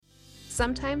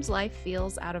Sometimes life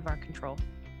feels out of our control.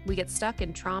 We get stuck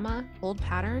in trauma, old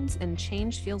patterns, and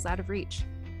change feels out of reach.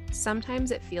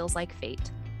 Sometimes it feels like fate.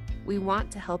 We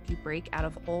want to help you break out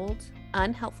of old,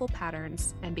 unhelpful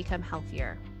patterns and become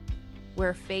healthier.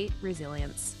 We're Fate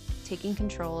Resilience, taking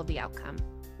control of the outcome.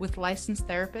 With licensed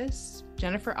therapists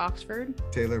Jennifer Oxford,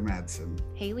 Taylor Madsen,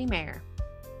 Haley Mayer.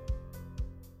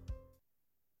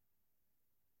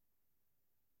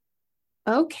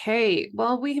 Okay,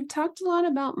 well, we have talked a lot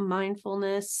about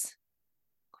mindfulness,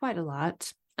 quite a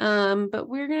lot, but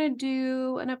we're going to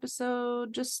do an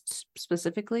episode just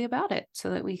specifically about it so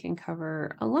that we can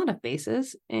cover a lot of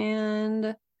bases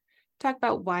and talk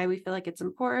about why we feel like it's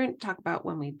important, talk about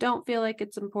when we don't feel like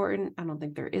it's important. I don't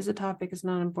think there is a topic it's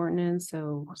not important in,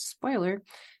 so spoiler.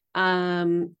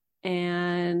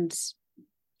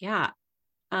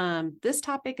 This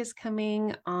topic is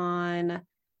coming on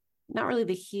not really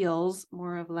the heels,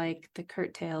 more of like the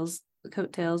coattails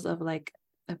of like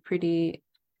a pretty,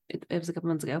 it was a couple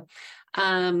months ago,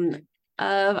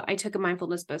 I took a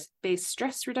mindfulness-based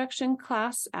stress reduction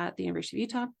class at the University of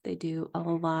Utah. They do a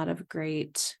lot of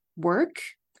great work.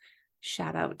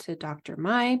 Shout out to Dr.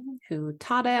 Mai, who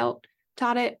taught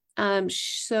it.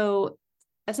 So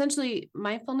essentially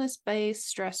mindfulness-based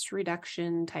stress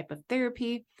reduction type of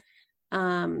therapy,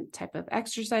 type of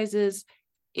exercises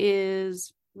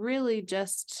is really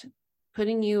just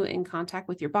putting you in contact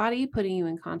with your body, putting you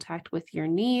in contact with your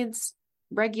needs,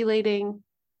 regulating,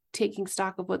 taking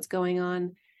stock of what's going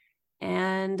on,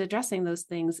 and addressing those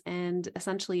things. And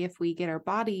essentially, if we get our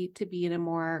body to be in a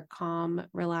more calm,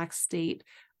 relaxed state,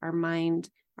 our mind,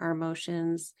 our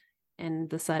emotions, and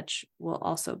the such will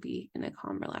also be in a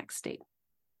calm, relaxed state.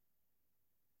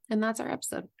 And that's our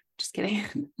episode. Just kidding.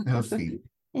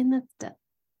 And that's done.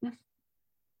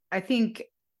 I think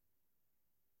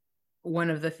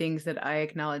one of the things that I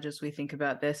acknowledge as we think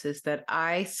about this is that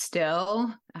I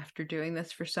still, after doing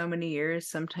this for so many years,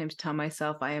 sometimes tell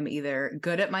myself I am either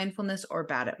good at mindfulness or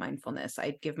bad at mindfulness.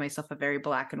 I give myself a very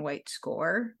black and white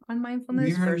score on mindfulness.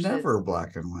 You're never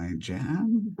black and white,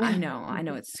 Jan. I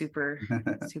know it's super,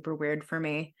 super weird for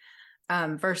me.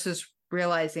 Versus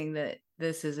realizing that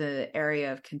this is an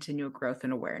area of continual growth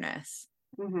and awareness.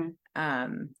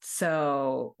 Mm-hmm.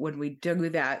 So when we do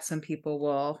that, some people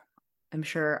will, I'm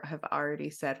sure, have already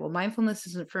said, well, mindfulness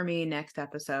isn't for me, next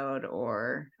episode,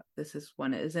 or this is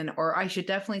one it isn't, or I should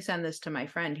definitely send this to my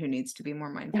friend who needs to be more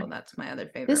mindful. That's my other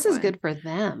favorite. This is good for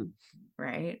them.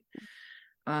 Right.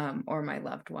 Or my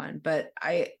loved one. But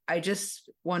I just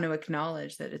want to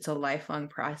acknowledge that it's a lifelong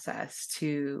process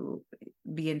to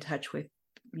be in touch with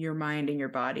your mind and your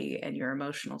body and your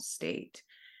emotional state.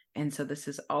 And so this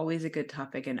is always a good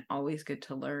topic and always good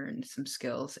to learn some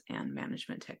skills and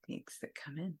management techniques that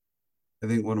come in. I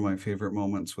think one of my favorite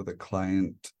moments with a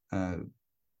client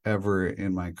ever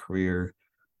in my career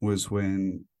was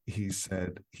when he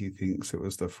said he thinks it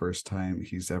was the first time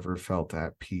he's ever felt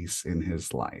at peace in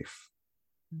his life.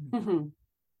 Mm-hmm.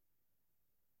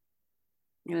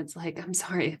 And it's like, I'm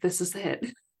sorry, this is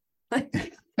it.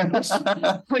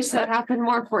 Wish that happened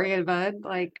more for you, bud.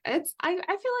 Like I feel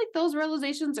like those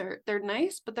realizations they're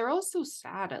nice, but they're also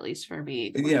sad, at least for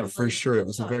me. Yeah, for sure. It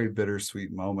was a very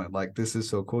bittersweet moment. Like, this is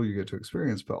so cool you get to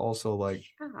experience, but also like,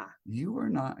 you are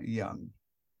not young.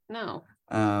 No.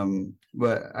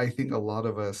 But I think a lot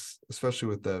of us, especially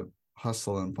with the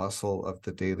hustle and bustle of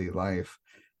the daily life,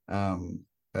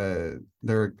 I'd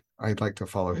like to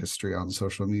follow history on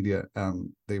social media.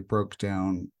 They broke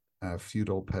down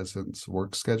feudal peasants'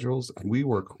 work schedules. We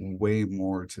work way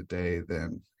more today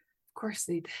than. Of course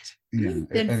they did. Yeah.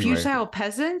 Than futile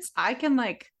peasants. I can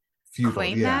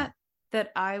claim that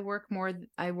I work more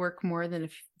than a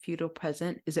feudal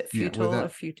peasant. Is it futile or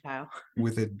futile?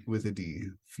 With a D.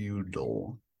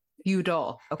 Feudal.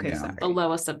 Feudal. Okay, yeah. sorry. The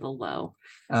lowest of the low.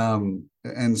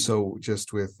 And so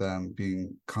just with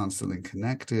being constantly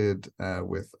connected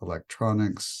with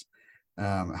electronics,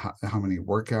 how many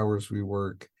work hours we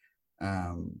work,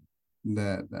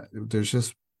 that there's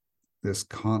just this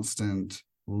constant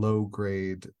low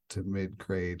grade to mid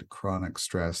grade chronic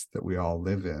stress that we all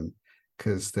live in,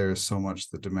 because there's so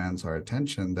much that demands our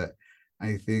attention that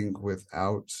I think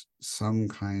without some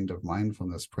kind of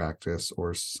mindfulness practice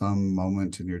or some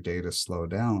moment in your day to slow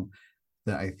down,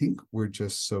 that I think we're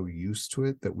just so used to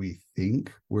it that we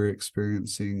think we're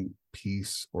experiencing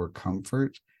peace or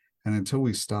comfort. And until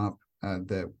we stop,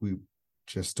 that we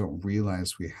just don't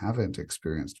realize we haven't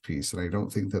experienced peace. And I don't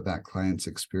think that client's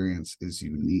experience is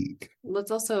unique.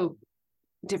 Let's also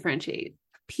differentiate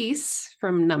peace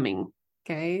from numbing.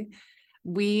 Okay.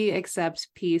 We accept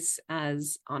peace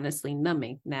as honestly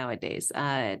numbing nowadays.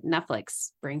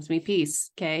 Netflix brings me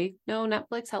peace. Okay. No,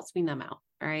 Netflix helps me numb out.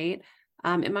 All right.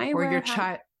 Am I aware or your of how...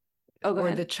 child Oh, go or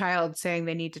ahead. the child saying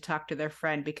they need to talk to their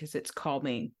friend because it's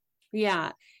calming.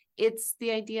 Yeah, it's the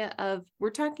idea of,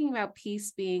 we're talking about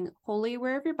peace being wholly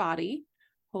aware of your body,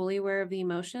 wholly aware of the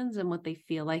emotions and what they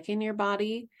feel like in your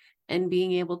body, and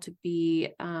being able to be,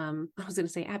 I was going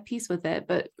to say at peace with it,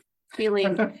 but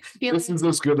feeling This is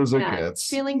as good as it gets.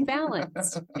 feeling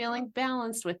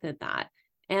balanced within that.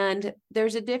 And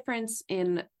there's a difference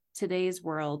in today's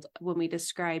world. When we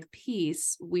describe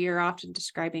peace, we are often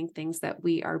describing things that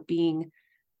we are being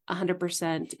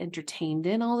 100% entertained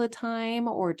in all the time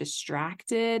or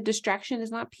distracted. Distraction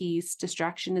is not peace.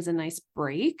 Distraction is a nice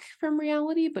break from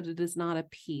reality, but it is not a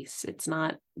peace. It's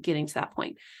not getting to that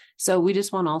point. So we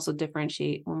just want to also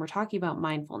differentiate when we're talking about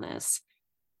mindfulness.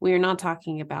 We are not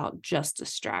talking about just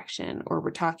distraction, or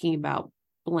we're talking about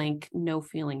blank, no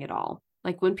feeling at all.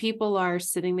 Like when people are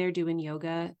sitting there doing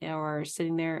yoga or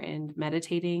sitting there and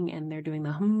meditating and they're doing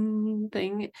the hum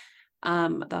thing,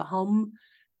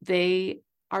 they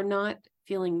are not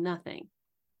feeling nothing.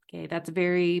 Okay, that's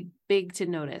very big to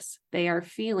notice. They are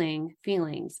feeling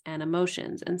feelings and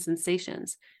emotions and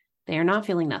sensations. They are not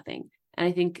feeling nothing. And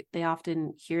I think they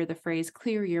often hear the phrase,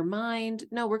 clear your mind.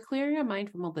 No, we're clearing our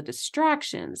mind from all the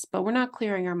distractions, but we're not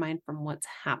clearing our mind from what's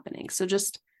happening. So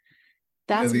just,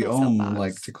 that's the my Om soapbox.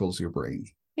 like tickles your brain.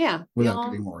 Yeah. Without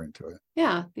getting more into it.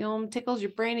 Yeah. The Om tickles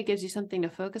your brain. It gives you something to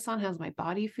focus on. How does my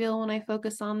body feel when I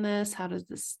focus on this? How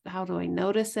do I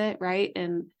notice it? Right.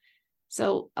 And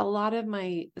so a lot of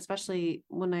especially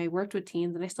when I worked with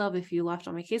teens, and I still have a few left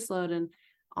on my caseload, and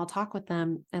I'll talk with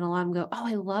them and a lot of them go, oh,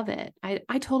 I love it. I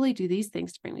totally do these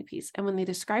things to bring me peace. And when they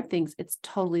describe things, it's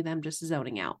totally them just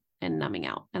zoning out and numbing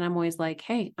out. And I'm always like,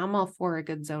 hey, I'm all for a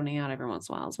good zoning out every once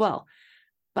in a while as well.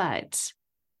 But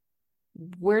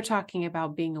we're talking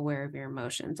about being aware of your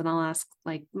emotions. And I'll ask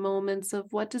like moments of,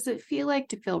 what does it feel like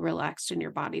to feel relaxed in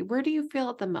your body? Where do you feel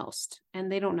it the most? And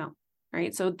they don't know.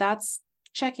 Right. So that's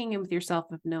checking in with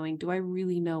yourself of knowing, do I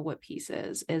really know what peace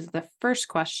is the first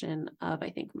question of, I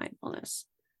think, mindfulness.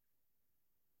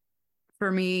 For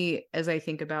me, as I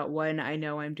think about when I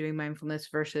know I'm doing mindfulness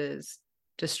versus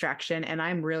distraction, and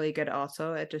I'm really good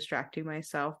also at distracting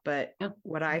myself, but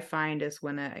what I find is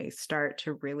when I start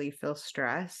to really feel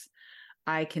stress,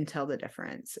 I can tell the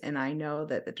difference. And I know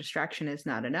that the distraction is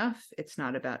not enough. It's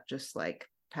not about just like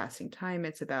passing time.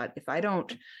 It's about, if I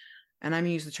don't, and I'm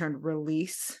using the term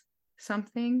release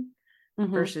something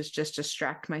versus just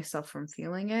distract myself from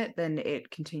feeling it, then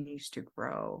it continues to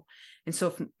grow. And so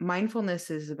if mindfulness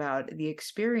is about the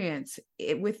experience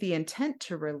with the intent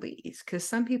to release, because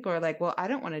some people are like, well, I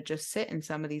don't want to just sit in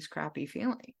some of these crappy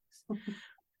feelings.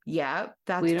 Yeah,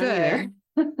 that's good.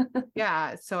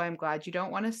 Yeah. So I'm glad you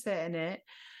don't want to sit in it.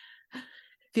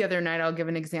 The other night, I'll give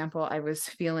an example. I was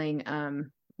feeling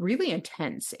really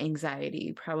intense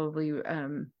anxiety, probably,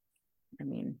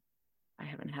 I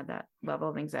haven't had that level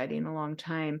of anxiety in a long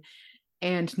time.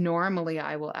 And normally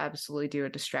I will absolutely do a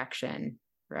distraction,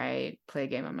 right? Play a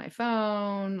game on my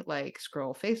phone, like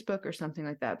scroll Facebook or something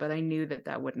like that. But I knew that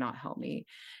that would not help me.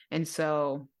 And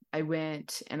so I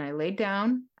went and I laid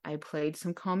down, I played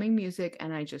some calming music,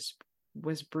 and I just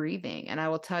was breathing. And I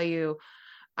will tell you,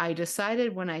 I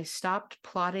decided when I stopped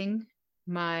plotting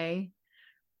my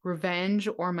revenge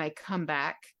or my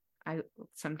comeback, I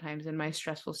sometimes in my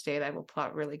stressful state, I will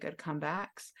plot really good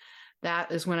comebacks.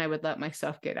 That is when I would let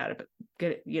myself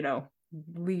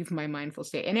leave my mindful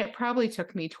state. And it probably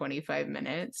took me 25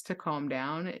 minutes to calm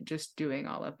down just doing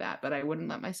all of that, but I wouldn't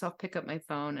let myself pick up my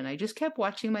phone, and I just kept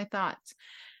watching my thoughts.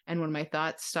 And when my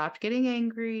thoughts stopped getting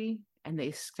angry and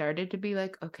they started to be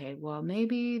like, okay, well,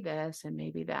 maybe this and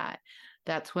maybe that,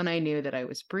 that's when I knew that I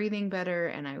was breathing better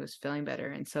and I was feeling better.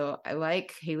 And so I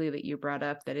like, Haley, that you brought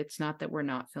up that it's not that we're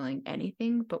not feeling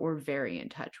anything, but we're very in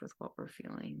touch with what we're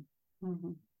feeling.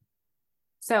 Mm-hmm.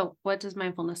 So what does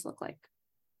mindfulness look like?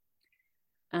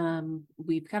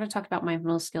 We've kind of talked about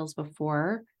mindfulness skills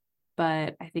before,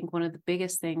 but I think one of the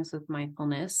biggest things with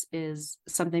mindfulness is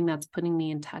something that's putting me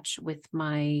in touch with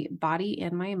my body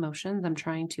and my emotions. I'm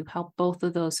trying to help both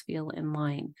of those feel in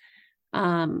line.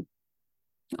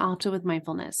 Also with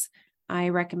mindfulness, I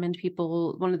recommend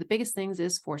people, one of the biggest things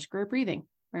is 4 square breathing,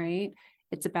 right?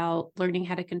 It's about learning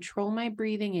how to control my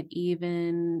breathing at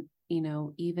even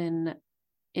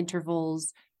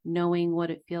intervals, knowing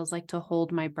what it feels like to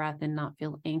hold my breath and not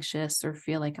feel anxious or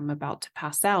feel like I'm about to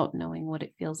pass out, knowing what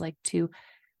it feels like to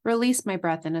release my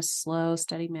breath in a slow,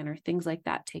 steady manner, things like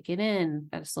that. Take it in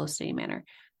at a slow, steady manner.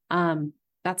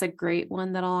 That's a great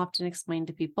one that I'll often explain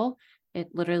to people. It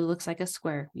literally looks like a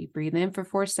square. You breathe in for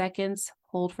 4 seconds,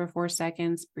 hold for 4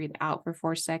 seconds, breathe out for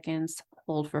 4 seconds,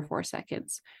 hold for 4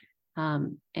 seconds.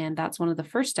 And that's one of the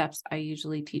first steps I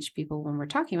usually teach people when we're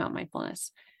talking about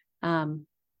mindfulness. And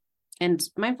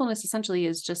mindfulness essentially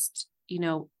is just,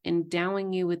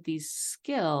 endowing you with these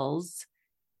skills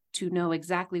to know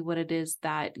exactly what it is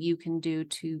that you can do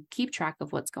to keep track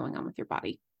of what's going on with your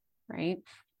body, right?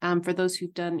 For those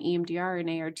who've done EMDR and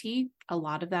ART, a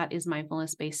lot of that is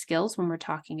mindfulness-based skills when we're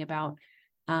talking about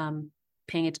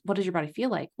paying it. What does your body feel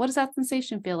like? What does that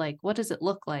sensation feel like? What does it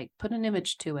look like? Put an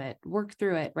image to it, work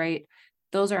through it, right?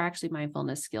 Those are actually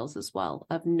mindfulness skills as well,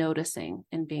 of noticing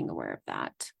and being aware of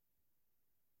that.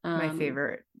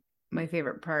 My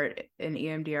favorite part in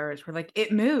EMDR is we're like,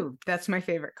 it moved. That's my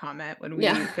favorite comment when we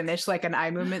finish like an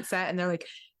eye movement set and they're like,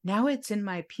 now it's in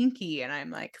my pinky. And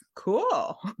I'm like,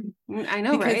 cool. I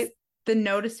know, because right? The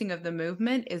noticing of the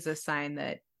movement is a sign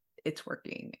that it's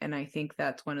working. And I think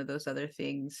that's one of those other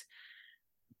things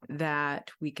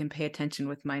that we can pay attention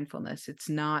with mindfulness. It's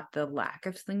not the lack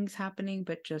of things happening,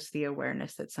 but just the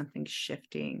awareness that something's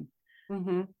shifting.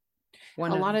 Mm-hmm.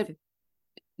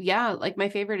 Like my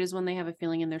favorite is when they have a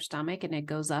feeling in their stomach and it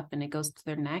goes up and it goes to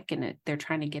their neck and they're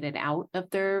trying to get it out of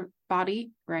their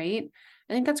body, right?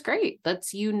 I think that's great.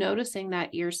 That's you noticing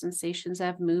that your sensations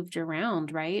have moved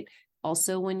around, right?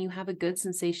 Also, when you have a good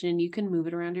sensation, you can move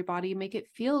it around your body and make it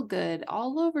feel good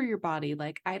all over your body.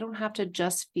 Like, I don't have to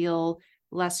just feel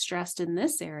less stressed in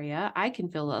this area. I can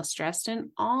feel less stressed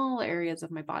in all areas of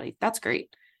my body. That's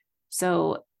great.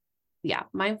 So yeah,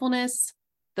 mindfulness,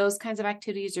 those kinds of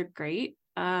activities are great.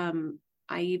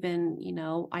 I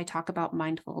even, I talk about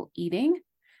mindful eating.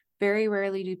 Very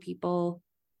rarely do people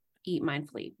eat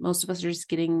mindfully. Most of us are just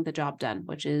getting the job done,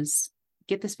 which is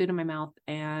get this food in my mouth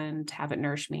and have it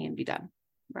nourish me and be done.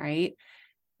 Right.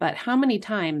 But how many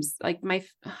times, like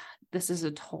this is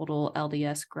a total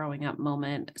LDS growing up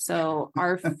moment. So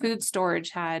our food storage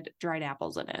had dried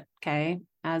apples in it. Okay.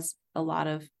 As a lot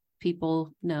of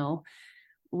people know,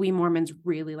 we Mormons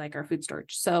really like our food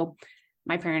storage. So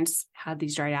my parents had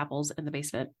these dried apples in the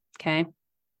basement. Okay.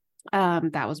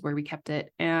 That was where we kept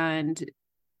it. And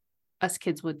us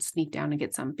kids would sneak down and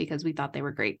get some because we thought they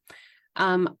were great.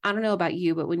 I don't know about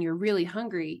you, but when you're really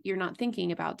hungry, you're not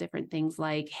thinking about different things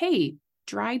like, hey,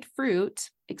 dried fruit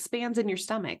expands in your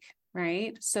stomach,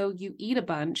 right? So you eat a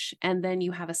bunch and then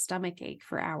you have a stomach ache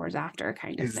for hours after,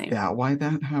 kind of thing. Is that why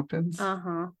that happens?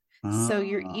 Uh-huh. So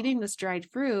you're eating this dried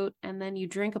fruit and then you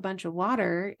drink a bunch of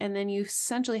water and then you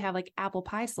essentially have like apple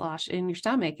pie slosh in your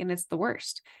stomach and it's the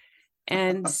worst.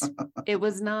 And it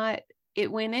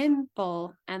went in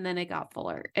full and then it got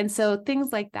fuller. And so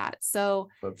things like that. So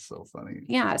that's so funny.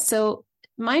 Yeah. So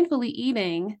mindfully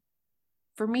eating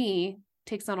for me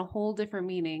takes on a whole different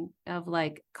meaning of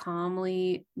like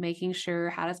calmly making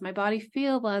sure, how does my body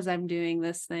feel as I'm doing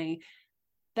this thing?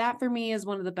 That for me is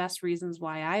one of the best reasons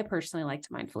why I personally like to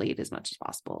mindfully eat as much as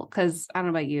possible. Because I don't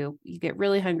know about you, you get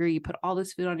really hungry, you put all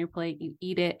this food on your plate, you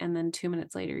eat it, and then 2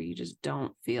 minutes later, you just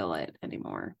don't feel it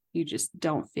anymore. You just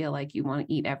don't feel like you want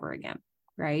to eat ever again,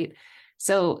 right?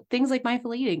 So things like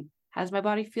mindful eating, how does my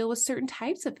body feel with certain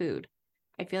types of food?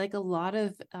 I feel like a lot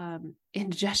of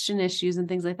indigestion issues and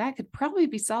things like that could probably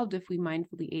be solved if we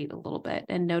mindfully ate a little bit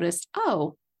and noticed,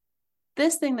 oh,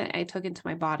 this thing that I took into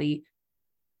my body,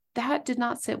 that did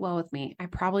not sit well with me. I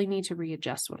probably need to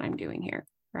readjust what I'm doing here,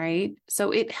 right?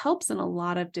 So it helps in a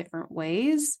lot of different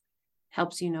ways.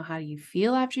 Helps you know how you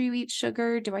feel after you eat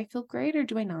sugar. Do I feel great or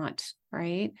do I not,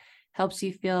 right? Helps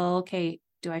you feel, okay,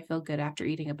 do I feel good after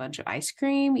eating a bunch of ice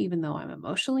cream, even though I'm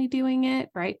emotionally doing it,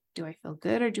 right? Do I feel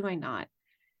good or do I not?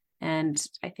 And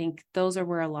I think those are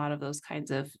where a lot of those kinds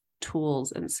of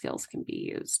tools and skills can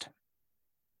be used.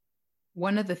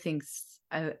 One of the things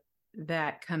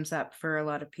that comes up for a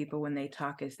lot of people when they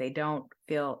talk is they don't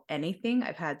feel anything.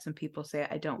 I've had some people say,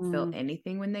 I don't feel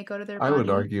anything when they go to their body. I would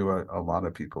argue a lot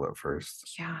of people at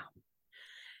first. Yeah.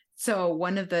 So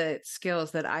one of the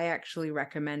skills that I actually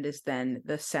recommend is then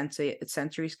the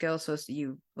sensory skills. So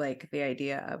you like the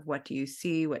idea of what do you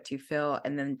see, what do you feel,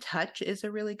 and then touch is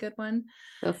a really good one.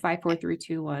 So 5, 4, 3,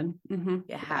 2, 1. Mm-hmm.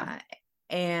 Yeah.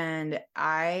 And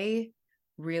I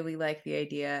really like the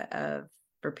idea of,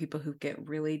 for people who get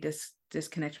really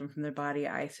disconnection from their body,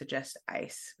 I suggest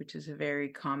ice, which is a very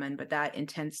common, but that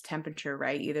intense temperature,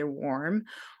 right? Either warm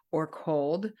or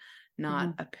cold,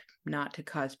 not to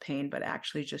cause pain, but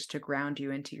actually just to ground you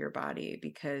into your body.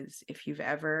 Because if you've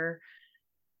ever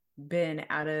been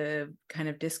out of kind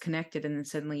of disconnected and then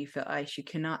suddenly you feel ice, you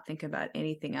cannot think about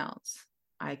anything else.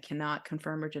 I cannot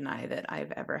confirm or deny that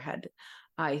I've ever had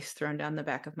ice thrown down the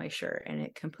back of my shirt, and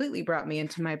it completely brought me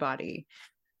into my body.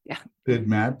 Yeah. Did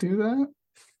Matt do that?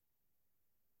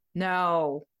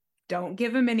 No, don't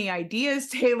give him any ideas,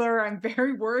 Taylor. I'm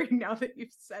very worried now that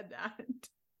you've said that.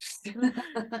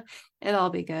 It'll all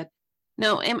be good.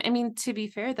 No, I mean, to be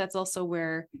fair, that's also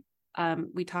where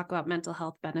we talk about mental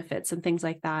health benefits and things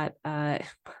like that.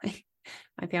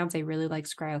 My fiance really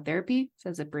likes cryotherapy,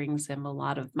 says it brings him a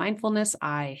lot of mindfulness.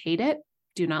 I hate it.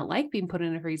 Do not like being put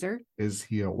in a freezer. Is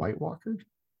he a White Walker?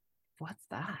 What's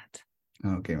that?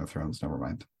 Oh, Game of Thrones. Never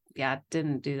mind. Yeah,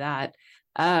 didn't do that.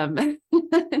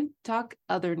 Talk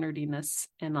other nerdiness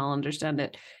and I'll understand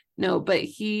it. No, but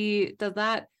he does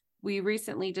that. We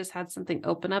recently just had something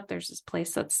open up. There's this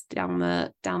place that's down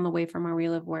the way from where we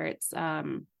live, where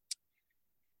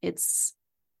it's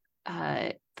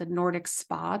the Nordic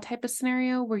spa type of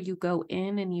scenario where you go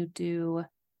in and you do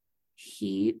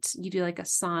heat, you do like a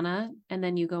sauna, and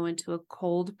then you go into a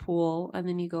cold pool, and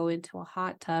then you go into a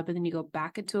hot tub, and then you go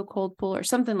back into a cold pool or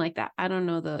something like that. I don't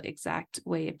know the exact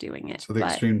way of doing it. So the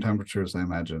extreme temperatures, I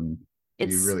imagine,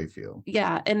 you really feel.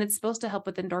 Yeah. And it's supposed to help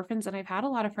with endorphins. And I've had a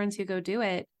lot of friends who go do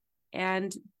it.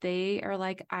 And they are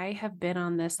like, I have been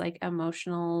on this like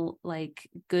emotional, like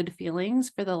good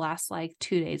feelings for the last like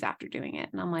 2 days after doing it.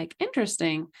 And I'm like,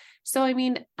 interesting. So, I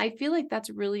mean, I feel like that's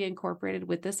really incorporated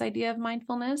with this idea of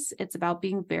mindfulness. It's about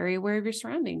being very aware of your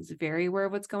surroundings, very aware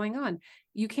of what's going on.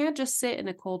 You can't just sit in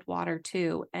a cold water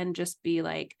too and just be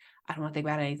like, I don't want to think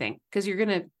about anything, because you're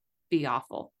going to be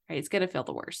awful, right? It's going to feel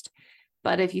the worst.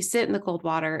 But if you sit in the cold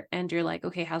water and you're like,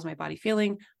 okay, how's my body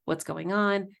feeling? What's going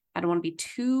on? I don't want to be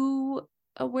too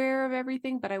aware of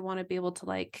everything, but I want to be able to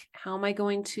like, how am I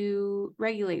going to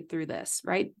regulate through this?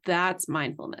 Right? That's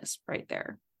mindfulness right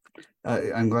there.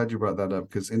 I'm glad you brought that up,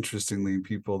 because interestingly,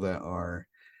 people that are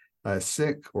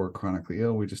sick or chronically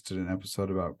ill, we just did an episode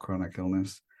about chronic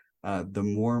illness. The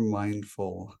more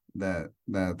mindful that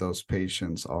those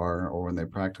patients are, or when they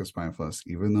practice mindfulness,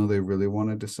 even though they really want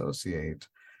to dissociate,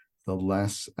 the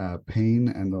less pain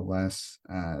and the less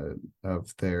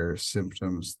of their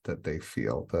symptoms that they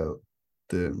feel,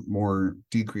 the more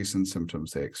decrease in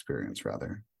symptoms they experience,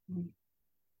 rather.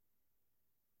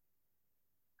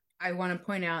 I want to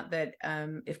point out that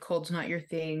if cold's not your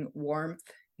thing, warmth,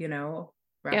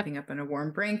 wrapping up in a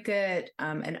warm blanket,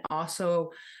 and also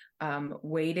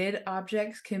weighted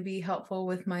objects can be helpful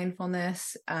with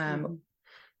mindfulness.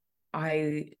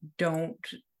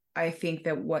 I think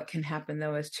that what can happen,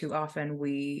 though, is too often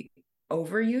we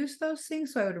overuse those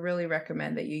things. So I would really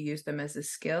recommend that you use them as a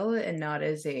skill and not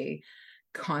as a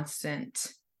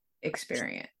constant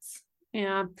experience.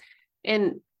 Yeah.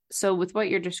 And so with what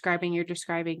you're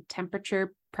describing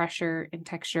temperature, pressure, and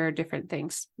texture, different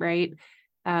things, right?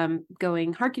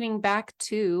 Harkening back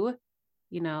to,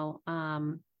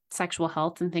 sexual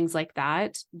health and things like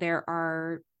that.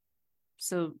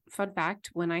 So fun fact,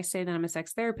 when I say that I'm a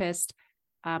sex therapist,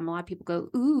 a lot of people go,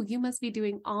 ooh, you must be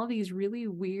doing all these really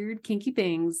weird, kinky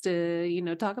things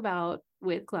to, talk about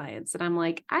with clients. And I'm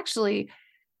like, actually,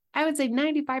 I would say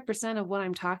 95% of what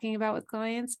I'm talking about with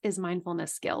clients is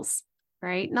mindfulness skills,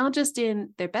 right? Not just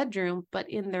in their bedroom, but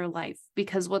in their life.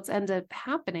 Because what's ends up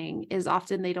happening is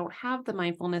often they don't have the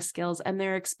mindfulness skills and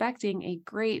they're expecting a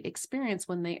great experience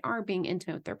when they are being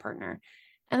intimate with their partner.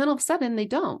 And then all of a sudden they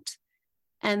don't.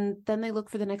 And then they look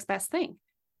for the next best thing.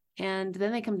 And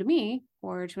then they come to me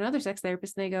or to another sex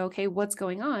therapist and they go, okay, what's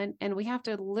going on? And we have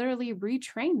to literally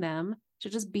retrain them to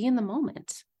just be in the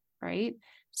moment, right?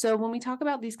 So when we talk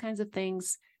about these kinds of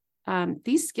things,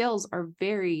 these skills are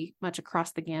very much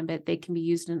across the gambit. They can be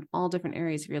used in all different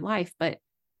areas of your life. But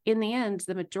in the end,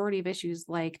 the majority of issues,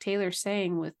 like Taylor's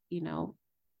saying with,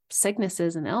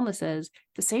 sicknesses and illnesses,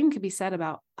 the same could be said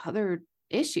about other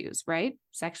issues, right?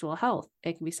 Sexual health.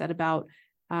 It can be said about,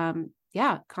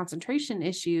 concentration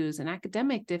issues and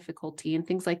academic difficulty and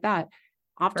things like that.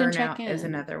 Often Burnout check in. Is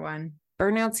another one.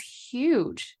 Burnout's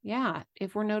huge. Yeah.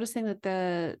 If we're noticing that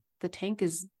the tank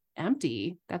is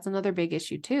empty, that's another big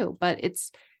issue too. But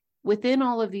it's within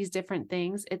all of these different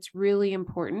things, it's really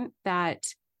important that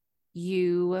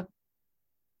you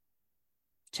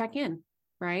check in,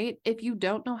 right? If you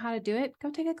don't know how to do it,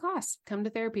 go take a class, come to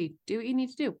therapy, do what you need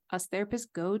to do. Us therapists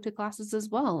go to classes as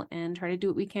well and try to do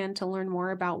what we can to learn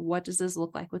more about what does this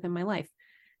look like within my life.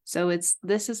 So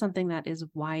this is something that is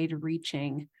wide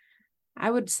reaching. I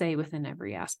would say within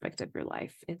every aspect of your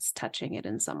life, it's touching it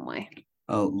in some way.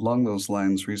 Along those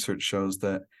lines, research shows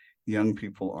that young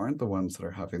people aren't the ones that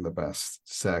are having the best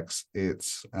sex.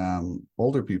 It's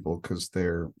older people, because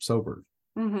they're sober.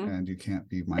 Mm-hmm. And you can't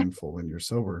be mindful when you're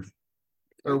sober.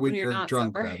 Or when you're not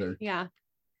drunk, sober. Rather. Yeah.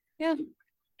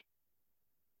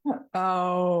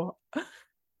 Oh,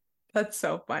 that's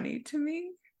so funny to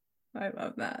me. I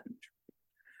love that.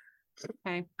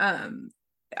 Okay.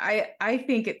 I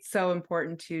think it's so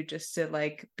important to just to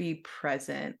like be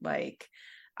present. Like,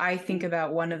 I think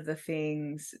about one of the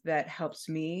things that helps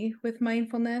me with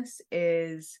mindfulness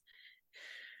is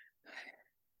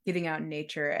getting out in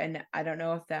nature. And I don't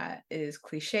know if that is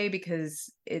cliche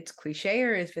because it's cliche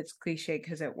or if it's cliche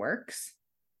because it works,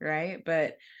 right?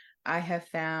 But I have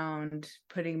found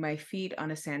putting my feet on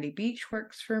a sandy beach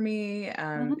works for me.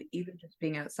 Even just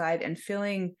being outside and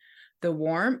feeling the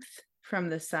warmth from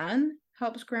the sun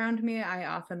helps ground me. I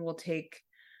often will take...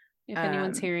 If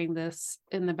anyone's hearing this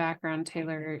in the background,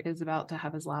 Taylor is about to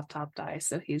have his laptop die,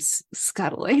 so he's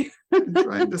scuttling. I'm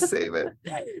trying to save it.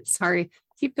 Sorry.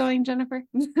 Keep going, Jennifer.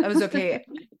 That was okay.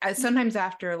 Sometimes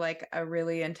after like a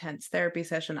really intense therapy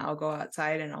session, I'll go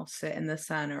outside and I'll sit in the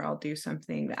sun or I'll do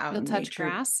something out in touch nature.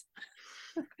 Grass.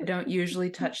 I don't usually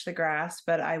touch the grass,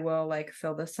 but I will like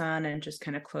feel the sun and just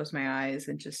kind of close my eyes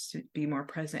and just be more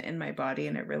present in my body.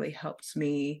 And it really helps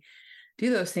me do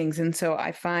those things. And so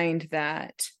I find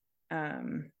that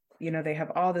they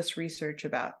have all this research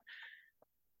about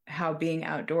how being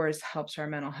outdoors helps our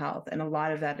mental health. And a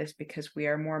lot of that is because we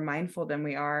are more mindful than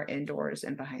we are indoors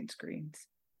and behind screens.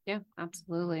 Yeah,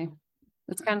 absolutely.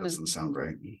 It's kind of doesn't sound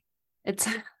right. It's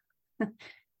that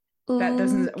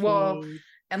doesn't, well,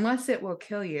 unless it will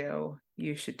kill you,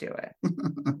 you should do it.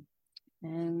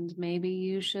 And maybe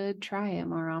you should try it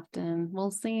more often.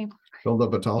 We'll see. Build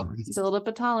up a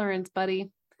tolerance,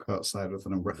 buddy. Go outside with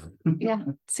an umbrella. Yeah,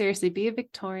 seriously, be a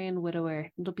Victorian widower.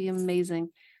 It'll be amazing.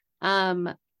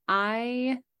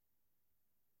 I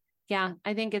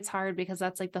think it's hard because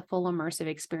that's like the full immersive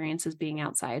experience is being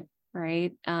outside,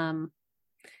 right?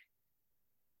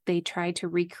 They try to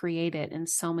recreate it in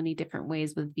so many different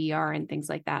ways with VR and things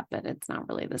like that, but it's not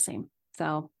really the same.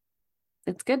 So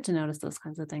it's good to notice those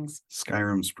kinds of things.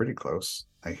 Skyrim's pretty close,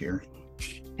 I hear.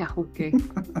 Yeah, okay.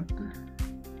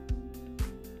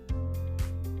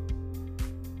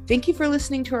 Thank you for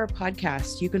listening to our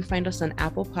podcast. You can find us on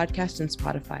Apple Podcasts and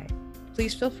Spotify.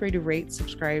 Please feel free to rate,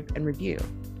 subscribe, and review.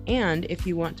 And if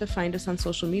you want to find us on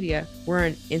social media, we're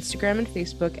on Instagram and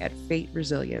Facebook at Fate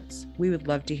Resilience. We would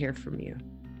love to hear from you.